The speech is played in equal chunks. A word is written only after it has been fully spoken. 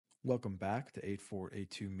Welcome back to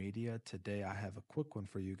 8482 Media. Today I have a quick one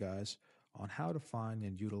for you guys on how to find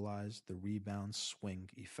and utilize the rebound swing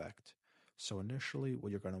effect. So initially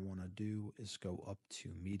what you're going to want to do is go up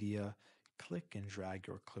to Media, click and drag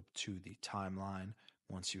your clip to the timeline.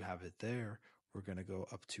 Once you have it there, we're going to go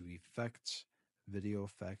up to Effects, Video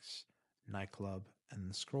Effects, Nightclub, and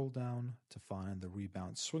then scroll down to find the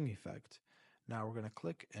rebound swing effect. Now we're going to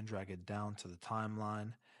click and drag it down to the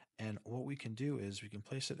timeline, and what we can do is we can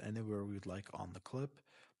place it anywhere we'd like on the clip,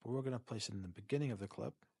 but we're going to place it in the beginning of the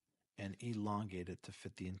clip and elongate it to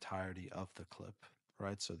fit the entirety of the clip,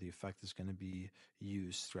 right? So the effect is going to be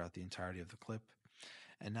used throughout the entirety of the clip.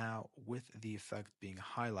 And now with the effect being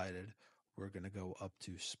highlighted, we're going to go up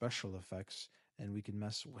to special effects and we can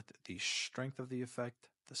mess with the strength of the effect,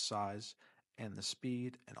 the size, and the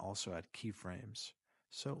speed, and also add keyframes.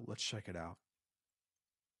 So let's check it out.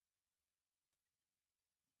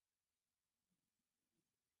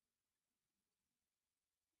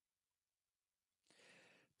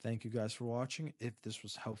 Thank you guys for watching. If this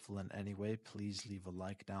was helpful in any way, please leave a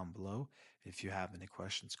like down below. If you have any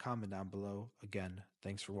questions, comment down below. Again,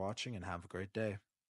 thanks for watching and have a great day.